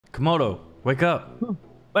Komodo, wake up.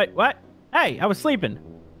 Wait, what? Hey, I was sleeping.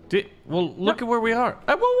 Well, look at where we are.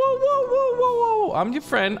 Whoa, whoa, whoa, whoa, whoa, whoa! I'm your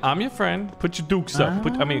friend. Put your dukes up.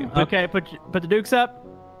 Put the dukes up.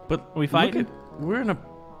 But we fighting?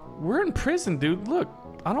 We're in prison, dude. Look,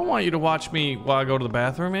 I don't want you to watch me while I go to the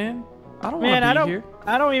bathroom, man. I don't want to be here.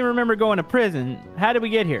 I don't even remember going to prison. How did we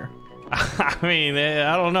get here? I mean,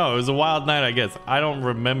 I don't know. It was a wild night, I guess. I don't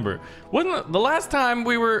remember. Wasn't the last time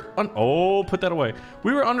we were put that away.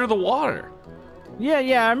 We were under the water.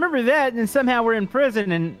 Yeah, I remember that, and somehow we're in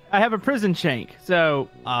prison, and I have a prison shank, so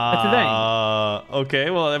that's the thing. Okay,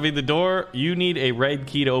 well, I mean, the door, you need a red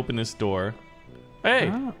key to open this door.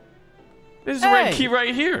 Hey, there's a red key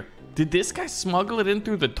right here. Did this guy smuggle it in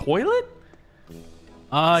through the toilet?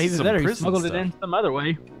 He's better. He smuggled it in some other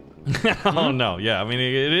way. Oh, no, yeah, I mean,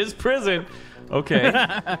 it is prison. Okay.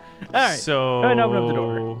 All right, so... go ahead and open up the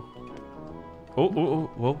door.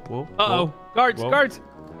 Whoa. Uh-oh, guards.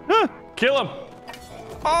 Huh. Kill him.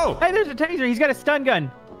 Oh! Hey, there's a taser. He's got a stun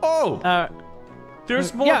gun. Oh!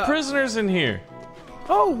 There's more prisoners in here.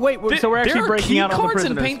 Oh, wait. So we're actually breaking out all the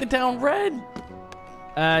prisoners. There are key cards and paint the town red.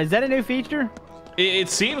 Is that a new feature? It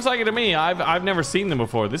seems like it to me. I've never seen them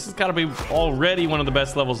before. This has got to be already one of the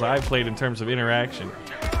best levels I've played in terms of interaction.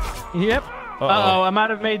 Yep. Uh-oh. I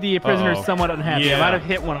might have made the prisoners somewhat unhappy. Yeah. I might have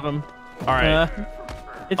hit one of them. All right.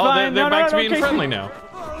 It's fine. They're back to being friendly now.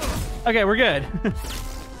 Okay, we're good.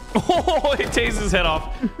 Oh, it tased his head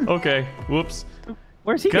off. Okay, whoops.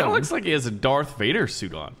 Where's he going? Kind of looks like he has a Darth Vader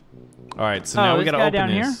suit on. All right, so now we gotta open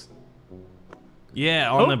this.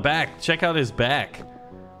 Yeah, on the back. Check out his back.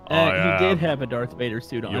 He did have a Darth Vader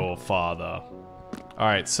suit on. Your father. All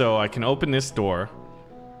right, so I can open this door.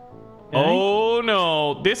 Okay. Oh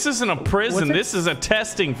no, this isn't a prison. This is a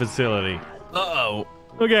testing facility. Uh-oh.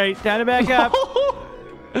 Okay, time to back up.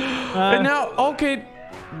 And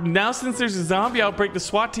now since there's a zombie outbreak, the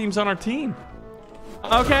SWAT team's on our team.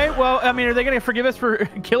 Okay, well, I mean, are they going to forgive us for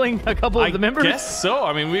killing a couple of the members? I guess so.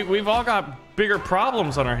 I mean, we've all got bigger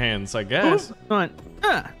problems on our hands, I guess. All right,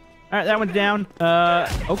 that one's down.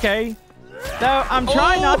 Okay. So I'm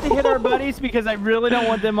trying not to hit our buddies because I really don't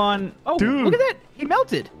want them on. Oh, dude, look at that. He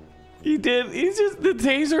melted. He did. He's just, the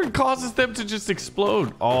taser causes them to just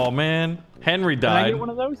explode. Oh, man. Henry died. Can I get one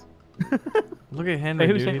of those? Look at Henry,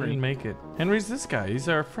 dude. Henry? He didn't make it. Henry's this guy. He's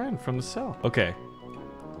our friend from the cell. Okay.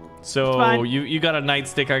 So you got a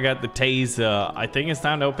nightstick. I got the tase. I think it's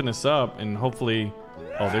time to open this up and hopefully...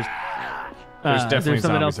 Oh, there's definitely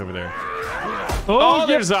zombies over there. Oh,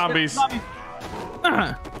 there's zombies.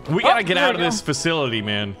 We gotta get out of this facility,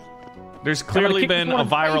 man. There's clearly been a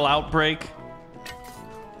viral outbreak.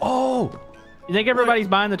 Oh! You think everybody's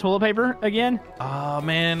buying the toilet paper again?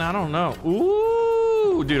 Man, I don't know.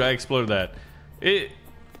 Ooh, dude, I exploded that.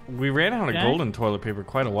 We ran out of golden toilet paper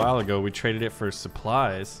quite a while ago. We traded it for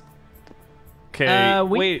supplies. Okay,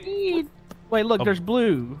 wait, look, there's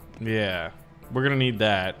blue. Yeah, we're gonna need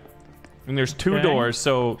that. And there's two doors,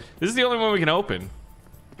 so this is the only one we can open.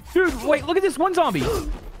 Dude, wait, look at this one zombie.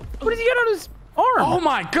 What does he got on his arm? Oh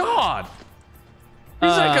my god! He's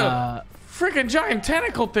like a freaking giant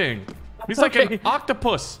tentacle thing. He's like an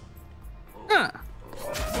octopus.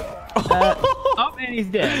 Oh, and he's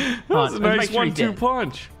dead. That was a nice 1-2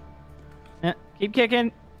 punch. Yeah, keep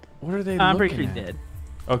kicking. What are they I'm pretty sure he's dead.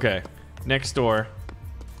 Okay, next door.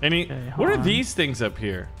 What are these things up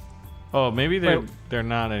here? Oh, maybe they're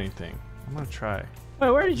not anything. I'm gonna try.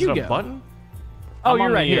 Wait, where did you go? Is it a button? Oh,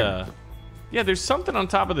 you're right here. Yeah, there's something on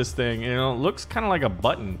top of this thing, and it looks kind of like a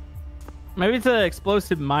button. Maybe it's an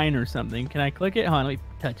explosive mine or something. Can I click it? Hold on, let me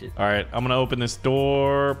touch it. All right, I'm gonna open this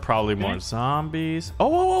door. Probably more zombies.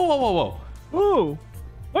 Oh, whoa. Ooh.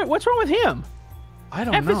 Wait, what's wrong with him? I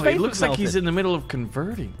don't know. It looks like he's in the middle of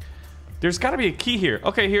converting. There's got to be a key here.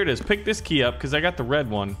 Okay, here it is. Pick this key up because I got the red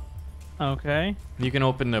one. Okay. You can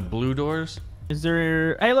open the blue doors. Is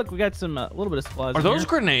there... Hey, look, we got some a little bit of supplies. Are those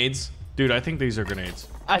grenades? Dude, I think these are grenades.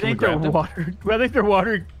 I think they're water. I think they're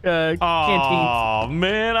water canteens. Oh,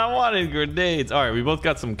 man, I wanted grenades. All right, we both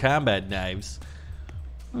got some combat knives.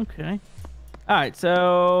 Okay. All right,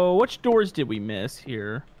 so which doors did we miss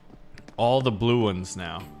here? All the blue ones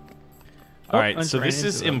now. All right, so this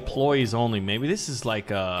is employees only. Maybe this is like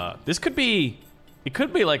this could be, it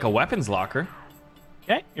could be like a weapons locker.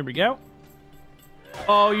 Okay, here we go.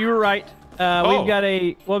 Oh, you were right. We've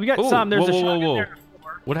got some. There's a shotgun there.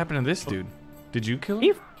 What happened to this dude? Did you kill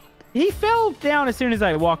him? He fell down as soon as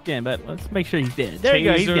I walked in, but let's make sure he's dead. There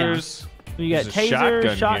you go, he's down. So you got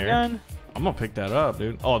taser, shotgun. I'm gonna pick that up,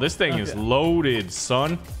 dude. Oh, this thing is loaded,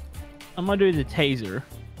 son. I'm gonna do the taser.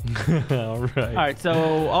 All right. All right, so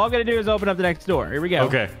all I gotta do is open up the next door. Here we go.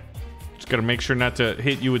 Okay. Just gotta make sure not to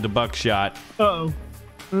hit you with the buckshot. Uh-oh.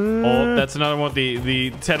 Oh, that's another one.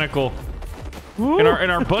 The tentacle. And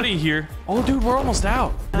our buddy here. Oh, dude, we're almost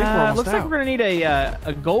out. I think we're almost looks out. like we're gonna need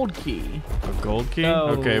a gold key. A gold key? So...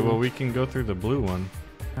 Okay, well we can go through the blue one.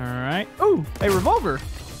 All right. Ooh, a revolver.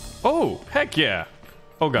 Oh, heck yeah.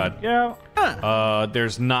 Oh god. Yeah.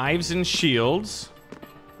 There's knives and shields.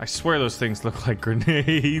 I swear those things look like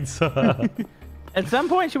grenades. At some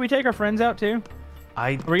point, should we take our friends out too?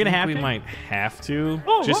 Are we gonna have we to? might have to.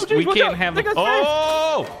 Oh, Just geez, we can't have them.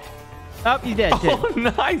 Oh! Oh, he's dead. Oh,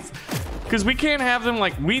 nice. Because we can't have them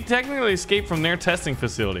like we technically escaped from their testing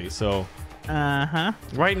facility. So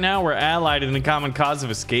right now we're allied in the common cause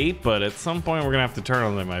of escape, but at some point we're gonna have to turn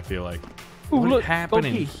on them. I feel like. Ooh, what look, happened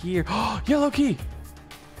in here? Yellow key.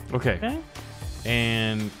 Okay. Okay.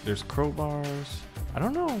 And there's crowbars. I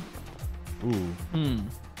don't know. Ooh.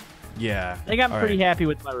 Yeah. I think I'm pretty happy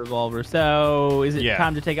with my revolver. So is it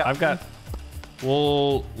time to take out? I've got.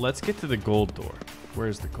 Well, let's get to the gold door.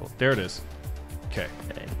 Where's the gold? There it is. Okay.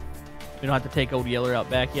 We don't have to take Old Yeller out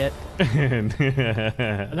back yet. I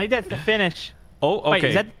think that's the finish. Oh, okay. Wait,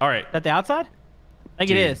 is that, all right. Is that the outside? I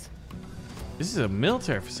think it is. This is a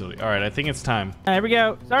military facility. All right, I think it's time. Here we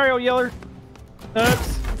go. Sorry, Old Yeller.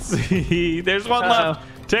 Oops. See, there's one left.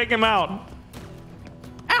 Take him out.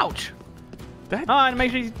 Ouch. On,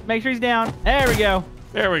 make sure he's down. There we go.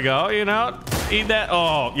 There we go. You know, eat that.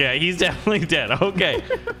 Oh, yeah, he's definitely dead. Okay.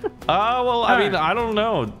 Well, I mean, I don't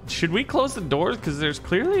know. Should we close the doors? Because there's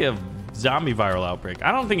clearly a zombie viral outbreak.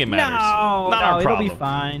 I don't think it matters. Not our problem. It'll be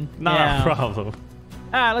fine. Not our problem.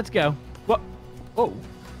 Let's go. What? Whoa.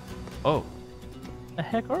 Oh. The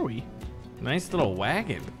heck are we? Nice little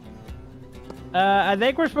wagon. I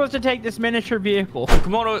think we're supposed to take this miniature vehicle.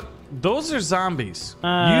 Komodo, those are zombies.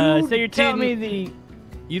 So you're telling me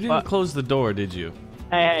you didn't close the door, did you?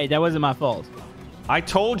 Hey, that wasn't my fault. I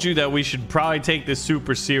told you that we should probably take this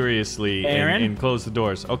super seriously and close the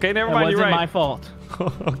doors. Okay, never mind. You're right. That wasn't my fault.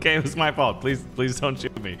 Okay, it was my fault. Please don't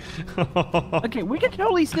shoot me. Okay, we can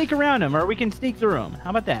totally sneak around them, or we can sneak through them.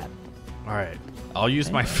 How about that? All right, I'll use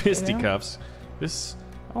my fisticuffs. I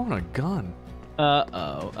want a gun.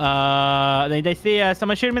 They see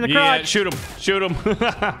someone shoot him in the crotch. Yeah, shoot him. Shoot him.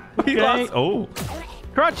 Oh.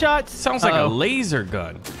 Crotch shots. Sounds like a laser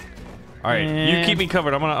gun. All right, you keep me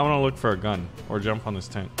covered. I'm gonna look for a gun or jump on this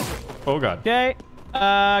tent. Oh god. Okay.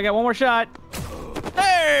 I got one more shot.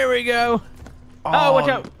 There we go. Oh, watch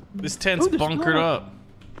out. This tent's bunkered up.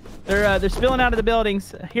 They're spilling out of the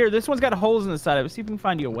buildings. Here, this one's got holes in the side of it. See if we can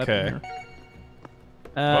find you a weapon here.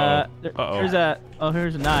 Here's a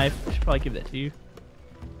knife. I should probably give that to you.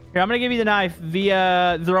 Here, I'm gonna give you the knife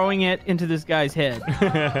via throwing it into this guy's head.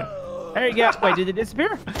 There you go. Wait, did it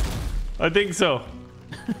disappear? I think so.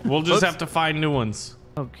 We'll just have to find new ones.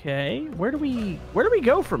 Okay. Where do we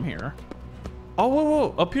go from here? Oh,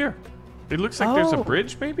 whoa, up here. It looks like there's a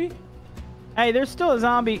bridge, maybe? Hey, there's still a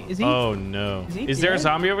zombie. Is he? Oh, no. Is there a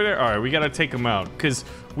zombie over there? All right, we got to take him out. Because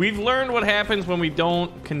we've learned what happens when we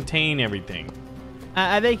don't contain everything.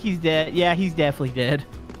 I think he's dead. Yeah, he's definitely dead.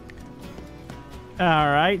 All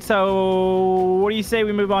right. So what do you say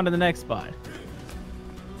we move on to the next spot?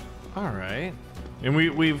 All right. And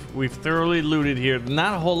we've thoroughly looted here.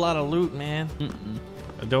 Not a whole lot of loot, man.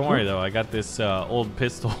 Don't worry, though. I got this old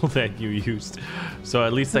pistol that you used. So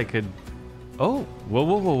at least I could... Oh,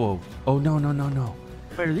 whoa. Oh, no.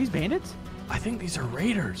 Wait, are these bandits? I think these are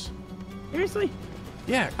raiders. Seriously?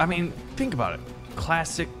 Yeah, I mean, think about it.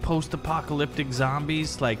 Classic post-apocalyptic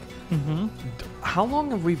zombies. Like, how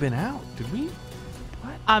long have we been out? Did we?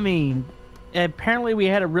 What? I mean, apparently we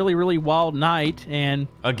had a really, really wild night and...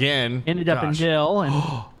 Again. Ended up in jail and...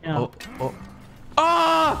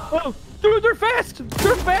 Oh, dude, they're fast!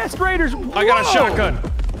 They're fast raiders! Whoa! I got a shotgun.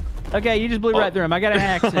 Okay, you just blew right through him. I got an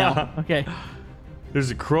axe now. Okay. There's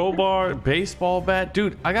a crowbar, baseball bat.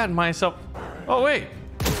 Dude, I got myself... Oh, wait.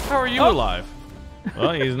 How are you alive?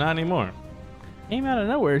 Well, he's not anymore. Came out of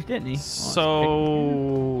nowhere, didn't he?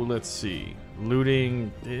 So, let's see.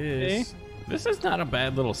 Looting this. This is not a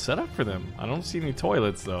bad little setup for them. I don't see any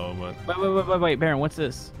toilets, though. But Wait, Baron, what's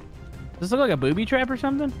this? Does this look like a booby trap or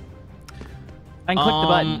something? I can click the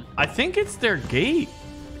button. I think it's their gate.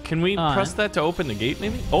 Can we press that to open the gate,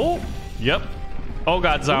 maybe? Oh, yep. Oh,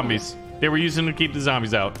 God, zombies. They were using to keep the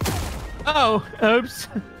zombies out. Oh, oops.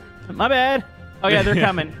 My bad. Oh, yeah, they're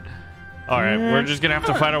coming. All right, we're just going to have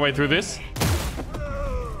to fight our way through this.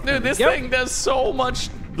 Dude, this thing does so much,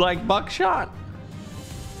 like, buckshot.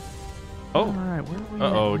 Oh. All right, where are we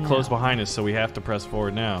Uh-oh, it closed behind us, so we have to press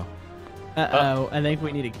forward now. Uh-oh, I think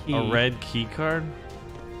we need a key. A red key card?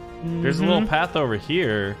 There's a little path over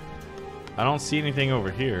here. I don't see anything over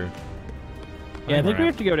here. Yeah, I think we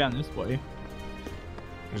have to go down this way.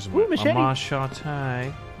 There's Ooh, machete. a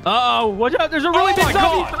machete. Uh-oh, watch out. There's a really big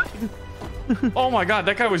zombie. Oh my god,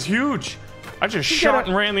 that guy was huge. I just shot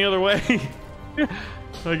and ran the other way.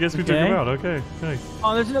 I guess we took him out. Okay.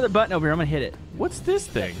 Oh, there's another button over here. I'm going to hit it. What's this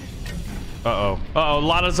thing? Uh-oh. Uh-oh, a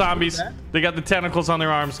lot of zombies. They got the tentacles on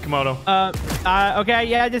their arms, Komodo. Okay,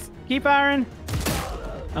 yeah, just keep firing.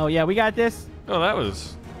 Oh, yeah, we got this. Oh, that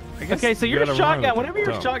was... Okay, so your shotgun, whatever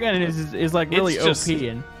your shotgun is like really OP.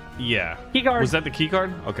 And yeah. Key card. Was that the key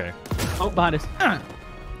card? Okay. Oh, behind us.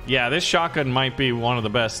 Yeah, this shotgun might be one of the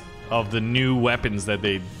best of the new weapons that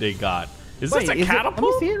they got. Is this a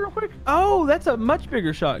catapult? Let me see it real quick. Oh, that's a much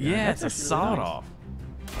bigger shotgun. Yeah, it's a sawed-off.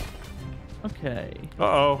 Okay.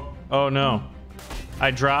 Uh-oh. Oh, no. I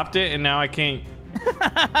dropped it, and now I can't...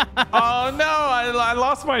 Oh, no! I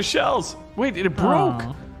lost my shells. Wait, it broke.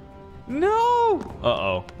 Oh. No!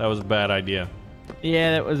 Uh-oh. That was a bad idea.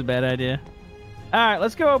 Yeah, that was a bad idea. All right,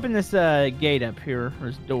 let's go open this gate up here, or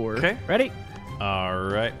this door. Okay. Ready? All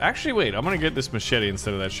right. Actually, wait. I'm going to get this machete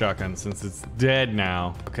instead of that shotgun since it's dead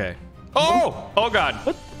now. Okay. Oh! Oh, God.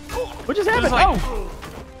 What just happened? Like, oh!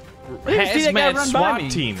 HAZMAT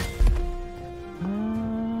SWAT team.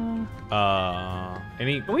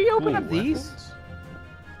 Any Can we open up weapons? these?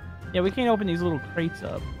 Yeah, we can't open these little crates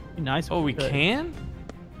up. Be nice. Oh, we can?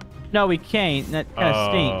 No, we can't. That kind of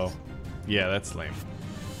stinks. Yeah, that's lame.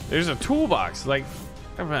 There's a toolbox. Like,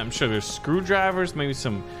 I'm sure there's screwdrivers, maybe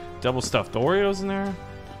some double stuffed Oreos in there.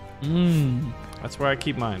 Mmm. That's where I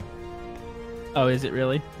keep mine. Oh, is it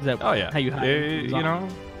really? Is that Oh, yeah. how you hide? You know,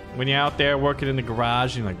 when you're out there working in the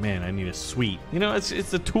garage, you're like, man, I need a sweet. You know, it's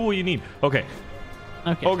the tool you need. Okay.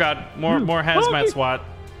 Okay. Oh, God. More HAZMAT SWAT.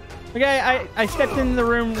 Okay, I stepped in the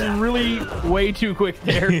room really way too quick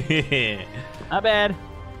there. Not bad.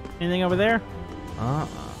 Anything over there? Uh-uh.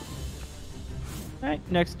 All right,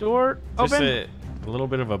 next door. Just Open. a little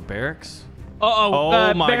bit of a barracks. Uh-oh.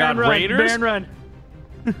 Oh, my God. Run, Raiders? Baron,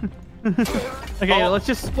 run. Okay, let's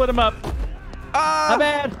just split them up. Ah! Not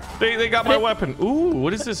bad. They got my weapon. Ooh,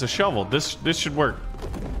 what is this? A shovel. This should work.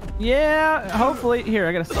 Yeah, hopefully. Here,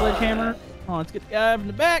 I got a sledgehammer. Oh, let's get the guy in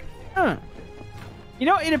the back. You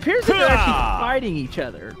know, it appears that they're actually fighting each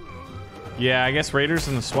other. Yeah, I guess Raiders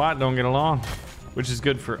and the SWAT don't get along, which is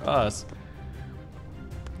good for us.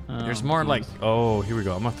 There's more like... Oh, here we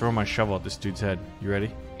go. I'm going to throw my shovel at this dude's head. You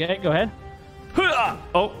ready? Okay, go ahead.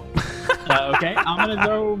 Oh. Okay, I'm going to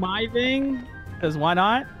throw my thing, because why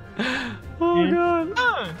not? Oh, God.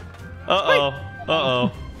 Uh-oh.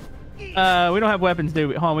 Uh-oh. We don't have weapons, do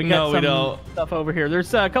we? Hold on, we got some stuff over here.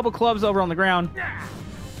 There's a couple clubs over on the ground. There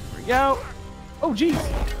we go. Oh, jeez.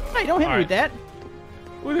 Hey, don't hit me with that.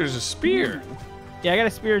 Ooh, there's a spear. Yeah, I got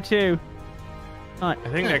a spear, too. I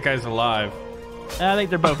think that guy's alive. I think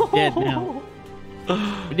they're both dead now.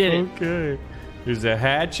 We did it. Okay. There's a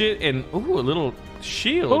hatchet and, ooh, a little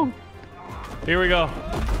shield. Ooh. Here we go.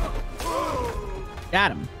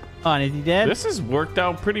 Got him. Oh, and is he dead? This has worked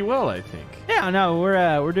out pretty well, I think. Yeah, no,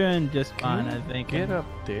 we're doing just fine, I think. Get up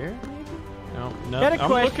there, maybe? No. Got a I'm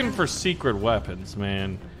question. looking for secret weapons,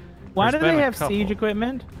 man. Why There's do they been a have couple. siege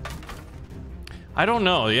equipment? I don't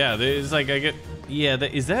know. Yeah, there's like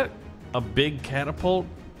is that a big catapult?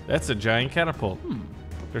 That's a giant catapult.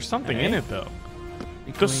 There's something in it though.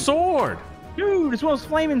 The sword. Dude, it's one of those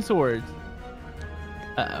flaming swords.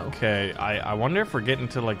 Uh-oh. Okay, I wonder if we're getting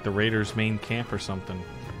to like the Raiders' main camp or something.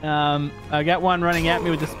 I got one running at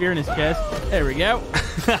me with a spear in his chest. There we go.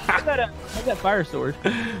 I got that fire sword.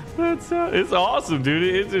 That's it's awesome, dude.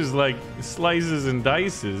 It just like slices and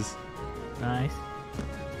dices. Nice.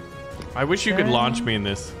 I wish you could launch me in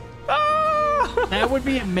this. That would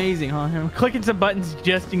be amazing, huh? I'm clicking some buttons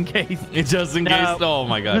just in case. Just in case. Oh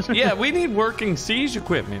my gosh. Yeah, we need working siege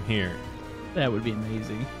equipment here. That would be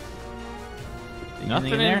amazing.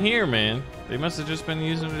 Nothing in here, man. They must have just been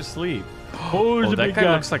using it to sleep. Oh, that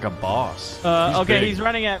guy looks like a boss. Okay, he's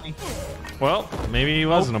running at me. Well, maybe he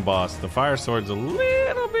wasn't a boss. The fire sword's a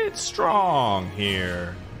little bit strong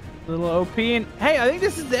here. A little OP. And hey, I think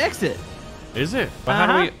this is the exit. Is it? But how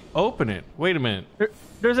do we open it? Wait a minute.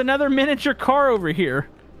 There's another miniature car over here.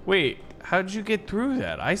 Wait, how did you get through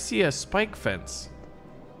that? I see a spike fence.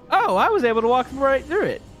 Oh, I was able to walk right through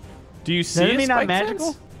it. Do you see a spike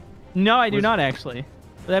magical? fence? No, I do not actually.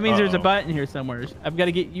 But that means there's a button here somewhere. I've got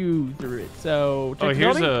to get you through it. So, check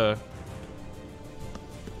here's building. a...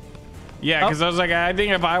 Yeah, because I was like, I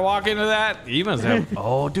think if I walk into that, you must have...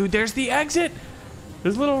 Oh, dude, there's the exit.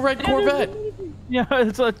 There's a little red Corvette. Yeah,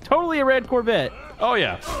 it's totally a red Corvette. Oh,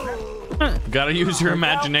 yeah. Gotta use your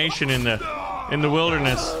imagination in the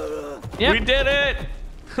wilderness. Yep. We did it!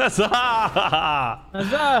 Huzzah!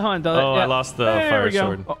 Oh, I lost the fire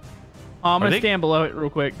sword. Oh, I'm gonna stand below it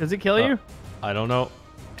real quick. Does it kill you? I don't know.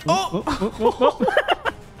 Oh!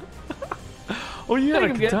 Oh, you had a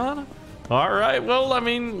Take him, katana? All right, well, I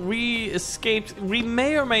mean, we escaped. We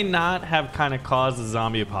may or may not have kind of caused the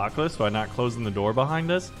zombie apocalypse by not closing the door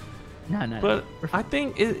behind us. No. But I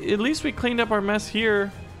think at least we cleaned up our mess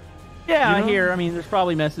here. Yeah, you know? here. I mean, there's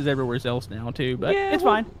probably messes everywhere else now, too, but Yeah, it's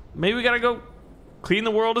well, fine. Maybe we got to go clean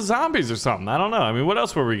the world of zombies or something. I don't know. I mean, what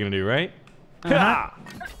else were we going to do, right? Uh-huh.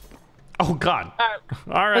 Oh, God. All right.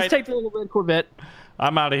 All right. Let's take the little red Corvette.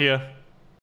 I'm out of here.